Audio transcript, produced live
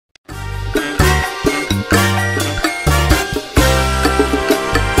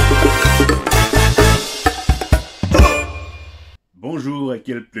Bonjour et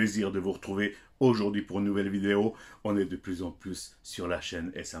quel plaisir de vous retrouver aujourd'hui pour une nouvelle vidéo. On est de plus en plus sur la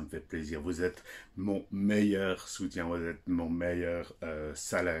chaîne et ça me fait plaisir. Vous êtes mon meilleur soutien, vous êtes mon meilleur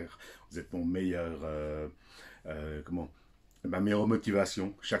salaire, vous êtes mon meilleur, ma meilleure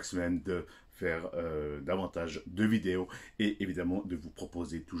motivation chaque semaine de faire davantage de vidéos et évidemment de vous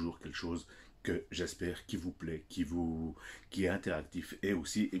proposer toujours quelque chose que j'espère qui vous plaît, qui est interactif et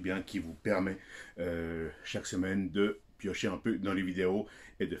aussi qui vous permet chaque semaine de piocher un peu dans les vidéos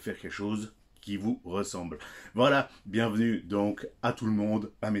et de faire quelque chose qui vous ressemble. Voilà, bienvenue donc à tout le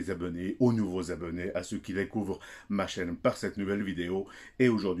monde, à mes abonnés, aux nouveaux abonnés, à ceux qui découvrent ma chaîne par cette nouvelle vidéo. Et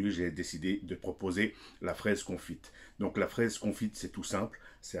aujourd'hui, j'ai décidé de proposer la fraise confite. Donc la fraise confite, c'est tout simple,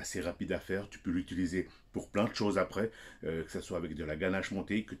 c'est assez rapide à faire. Tu peux l'utiliser pour plein de choses après, que ce soit avec de la ganache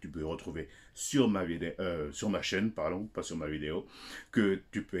montée que tu peux retrouver sur ma vidéo, sur ma chaîne, pardon, pas sur ma vidéo, que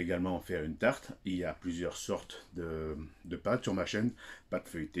tu peux également en faire une tarte. Il y a plusieurs sortes de pâtes sur ma chaîne, pâte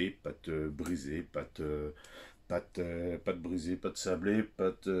feuilletée, pâte brisée, pâte brisée, pâte sablée,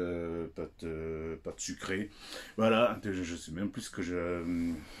 pâte sucrée. Voilà, je ne sais même plus ce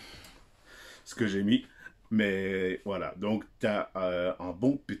que j'ai mis. Mais voilà, donc tu as un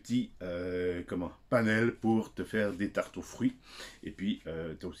bon petit panel pour te faire des tartes aux fruits. Et puis,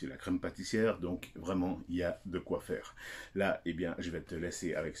 tu as aussi la crème pâtissière, donc vraiment, il y a de quoi faire. Là, je vais te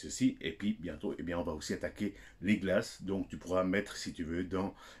laisser avec ceci. Et puis, bientôt, on va aussi attaquer les glaces. Donc, tu pourras mettre, si tu veux,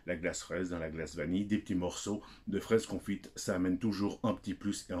 dans la glace fraise, dans la glace vanille, des petits morceaux de fraises confites. Ça amène toujours un petit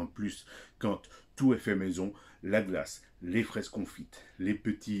plus et en plus quand tout est fait maison. La glace, les fraises confites, les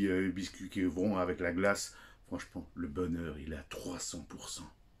petits biscuits qui vont avec la glace. Franchement, le bonheur, il est à 300%.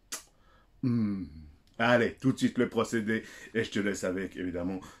 Allez, tout de suite le procédé et je te laisse avec,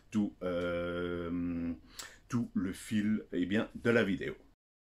 évidemment, tout le fil de la vidéo.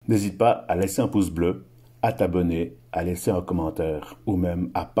 N'hésite pas à laisser un pouce bleu, à t'abonner, à laisser un commentaire ou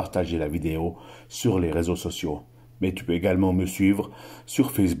même à partager la vidéo sur les réseaux sociaux. Mais tu peux également me suivre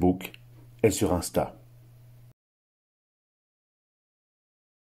sur Facebook et sur Insta.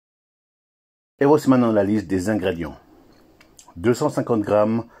 Et voici maintenant la liste des ingrédients. 250 g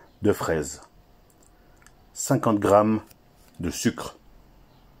de fraises, 50 g de sucre.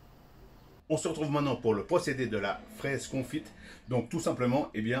 On se retrouve maintenant pour le procédé de la fraise confite. Donc tout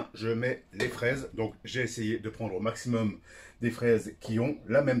simplement, je mets les fraises. Donc j'ai essayé de prendre au maximum des fraises qui ont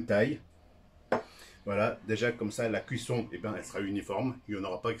la même taille. Voilà, déjà comme ça la cuisson, elle sera uniforme. Il n'y en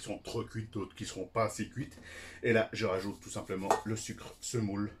aura pas qui sont trop cuites, d'autres qui ne seront pas assez cuites. Et là, je rajoute tout simplement le sucre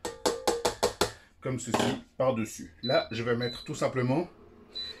semoule. Comme ceci, par-dessus. Là, je vais mettre tout simplement,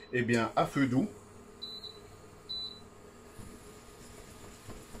 à feu doux.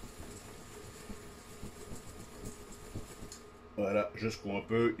 Voilà, je secoue un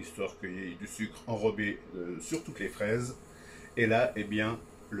peu, histoire qu'il y ait du sucre enrobé sur toutes les fraises. Et là,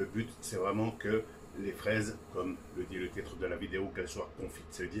 le but, c'est vraiment que les fraises, comme le dit le titre de la vidéo, qu'elles soient confites.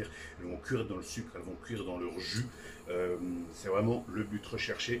 C'est-à-dire, elles vont cuire dans le sucre, elles vont cuire dans leur jus. C'est vraiment le but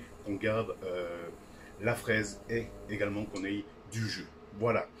recherché, qu'on garde la fraise et également qu'on ait du jus.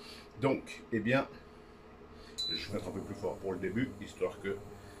 Voilà. Donc, je vais mettre un peu plus fort pour le début, histoire que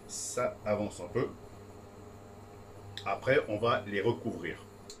ça avance un peu. Après, on va les recouvrir.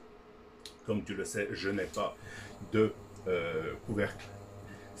 Comme tu le sais, je n'ai pas de couvercle.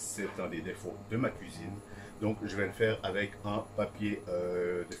 C'est un des défauts de ma cuisine. Donc, je vais le faire avec un papier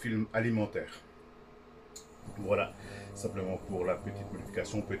de film alimentaire. Voilà, simplement pour la petite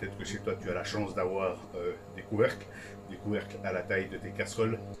modification. Peut-être que chez toi, tu as la chance d'avoir des couvercles à la taille de tes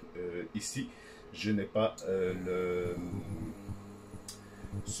casseroles. Ici, je n'ai pas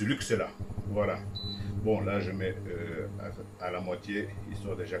ce luxe-là. Voilà. Bon, là, je mets à la moitié,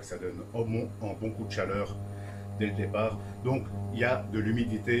 histoire déjà que ça donne un bon coup de chaleur dès le départ. Donc, il y a de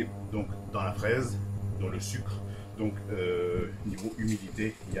l'humidité dans la fraise, dans le sucre. Donc, niveau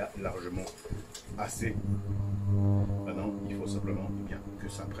humidité, il y a largement assez. Maintenant, il faut simplement que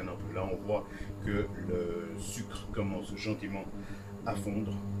ça prenne un peu. Là, on voit que le sucre commence gentiment à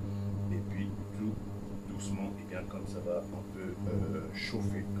fondre. Et puis, tout doucement, quand ça va un peu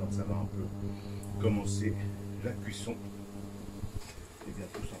chauffer, quand ça va un peu commencer la cuisson,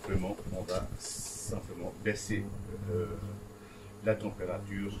 tout simplement, on va simplement baisser la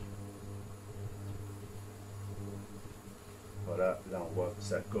température. Voilà, là on voit que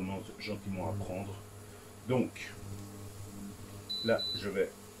ça commence gentiment à prendre. Donc, là je vais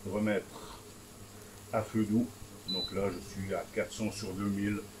remettre à feu doux. Donc là je suis à 400 sur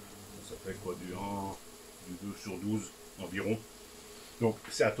 2000. Ça fait quoi, du 2 sur 12 environ. Donc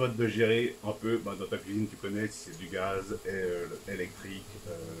c'est à toi de gérer un peu dans ta cuisine. Tu connais si c'est du gaz, électrique,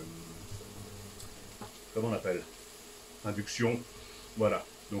 comment on appelle, induction. Voilà,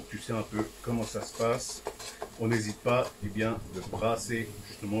 donc tu sais un peu comment ça se passe. On n'hésite pas eh bien, de brasser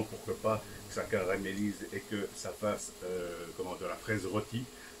justement pour que pas que ça caramélise et que ça fasse comment, de la fraise rôtie.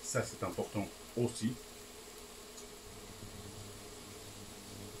 Ça c'est important aussi.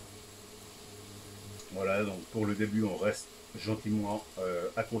 Voilà, donc pour le début on reste gentiment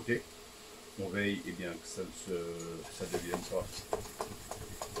à côté. On veille eh bien, que ça ne devienne pas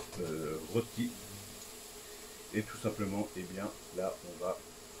rôti. Et tout simplement, eh bien, là, on va,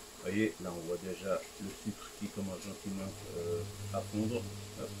 vous voyez, là, on voit déjà le sucre qui commence gentiment à fondre.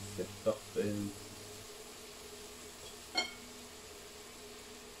 C'est parfait.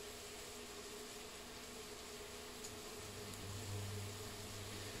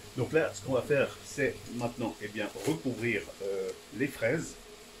 Donc là, ce qu'on va faire, c'est maintenant, eh bien, recouvrir les fraises.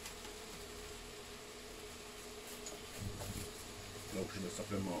 Donc, je mets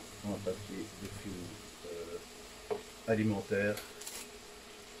simplement un papier de film alimentaire.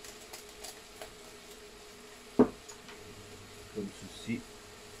 Comme ceci.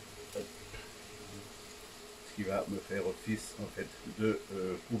 Hop. Ce qui va me faire office en fait de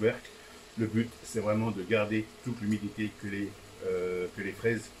couvercle. Le but c'est vraiment de garder toute l'humidité que les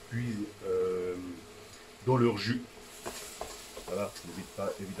fraises puisent dans leur jus. Voilà, n'hésite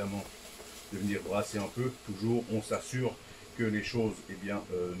pas évidemment de venir brasser un peu. Toujours on s'assure que les choses eh bien,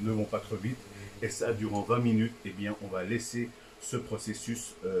 ne vont pas trop vite. Et ça durant 20 minutes, eh bien, on va laisser ce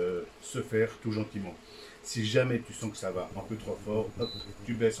processus se faire tout gentiment. Si jamais tu sens que ça va un peu trop fort, hop,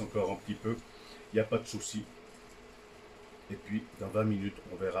 tu baisses encore un petit peu, il n'y a pas de souci. Et puis dans 20 minutes,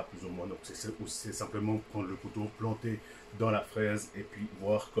 on verra plus ou moins. Donc c'est simplement prendre le couteau, planter dans la fraise et puis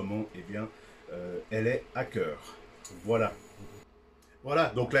voir comment eh bien, elle est à cœur. Voilà. Voilà,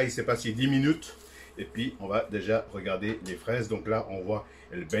 donc là il s'est passé 10 minutes. Et puis on va déjà regarder les fraises. Donc là on voit,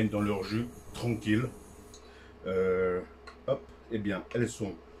 elles baignent dans leur jus, tranquille. Hop, et bien elles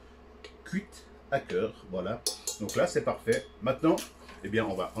sont cuites à cœur, voilà. Donc là c'est parfait. Maintenant, eh bien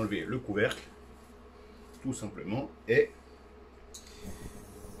on va enlever le couvercle, tout simplement, et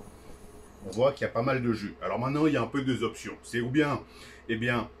on voit qu'il y a pas mal de jus. Alors maintenant il y a un peu deux options. C'est ou bien, eh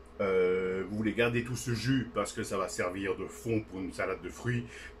bien, vous voulez garder tout ce jus parce que ça va servir de fond pour une salade de fruits,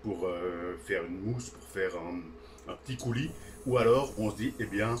 pour faire une mousse, pour faire un petit coulis, ou alors on se dit, eh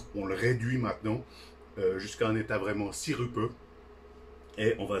bien, on le réduit maintenant jusqu'à un état vraiment sirupeux.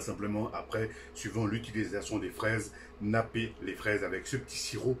 Et on va simplement, après, suivant l'utilisation des fraises, napper les fraises avec ce petit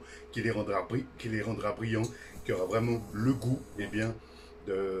sirop qui les rendra brillants, qui aura vraiment le goût eh bien,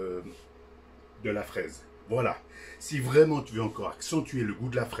 de la fraise. Voilà. Si vraiment tu veux encore accentuer le goût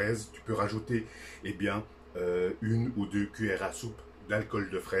de la fraise, tu peux rajouter eh bien, 1 ou 2 cuillères à soupe d'alcool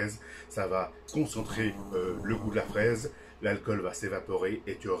de fraise. Ça va concentrer le goût de la fraise. L'alcool va s'évaporer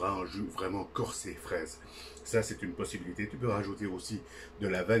et tu auras un jus vraiment corsé fraise. Ça, c'est une possibilité. Tu peux rajouter aussi de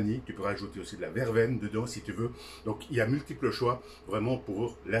la vanille, tu peux rajouter aussi de la verveine dedans si tu veux. Donc, il y a multiples choix vraiment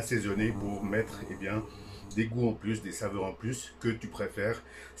pour l'assaisonner, pour mettre eh bien, des goûts en plus, des saveurs en plus que tu préfères.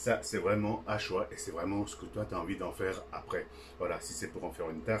 Ça, c'est vraiment à choix et c'est vraiment ce que toi, tu as envie d'en faire après. Voilà, si c'est pour en faire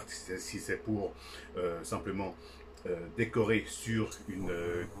une tarte, si c'est pour simplement décorer sur une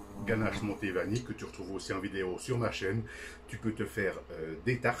ganache montée vanille que tu retrouves aussi en vidéo sur ma chaîne. Tu peux te faire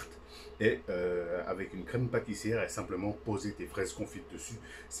des tartes et avec une crème pâtissière et simplement poser tes fraises confites dessus.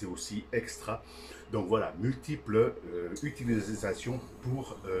 C'est aussi extra. Donc voilà, multiples utilisations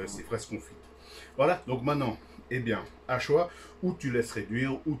pour ces fraises confites. Voilà, donc maintenant, eh bien, à choix, ou tu laisses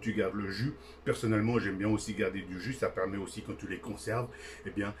réduire, ou tu gardes le jus. Personnellement, j'aime bien aussi garder du jus. Ça permet aussi, quand tu les conserves, eh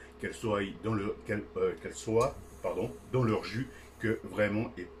bien, qu'elles soient dans leur jus, que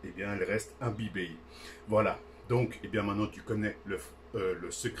vraiment, eh bien, elles restent imbibées. Voilà, donc, eh bien, maintenant, tu connais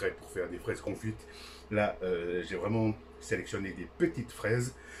le secret pour faire des fraises confites. Là, j'ai vraiment sélectionné des petites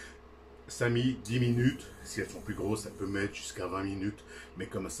fraises. Ça a mis 10 minutes. Si elles sont plus grosses, ça peut mettre jusqu'à 20 minutes. Mais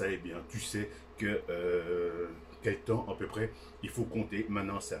comme ça, eh bien, tu sais que quel temps à peu près il faut compter.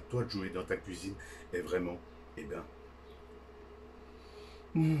 Maintenant, c'est à toi de jouer dans ta cuisine. Et vraiment, eh bien,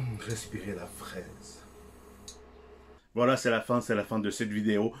 respirer la fraise. Voilà, c'est la fin de cette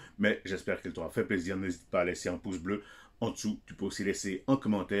vidéo, mais j'espère qu'elle t'aura fait plaisir. N'hésite pas à laisser un pouce bleu en dessous. Tu peux aussi laisser un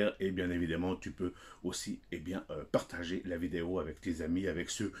commentaire et bien évidemment, tu peux aussi eh bien, partager la vidéo avec tes amis, avec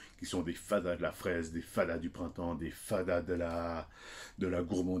ceux qui sont des fadas de la fraise, des fadas du printemps, des fadas de la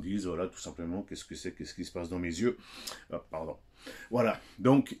gourmandise. Voilà, tout simplement, qu'est-ce que c'est, qu'est-ce qui se passe dans mes yeux. Pardon. Voilà,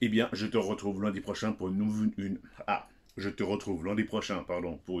 donc, eh bien, je te retrouve lundi prochain pour Je te retrouve lundi prochain,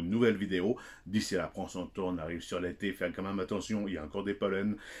 pour une nouvelle vidéo. D'ici là, prends son temps, on arrive sur l'été, fais quand même attention, il y a encore des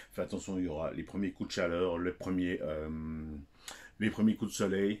pollens. Fais attention, il y aura les premiers coups de chaleur, les premiers coups de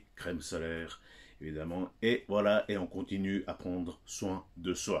soleil, crème solaire. évidemment. Et voilà, et on continue à prendre soin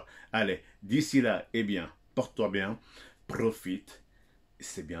de soi. Allez, d'ici là, eh bien, porte-toi bien, profite.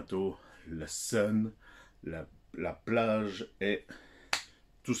 C'est bientôt le sun, la plage et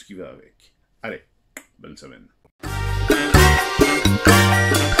tout ce qui va avec. Allez, bonne semaine.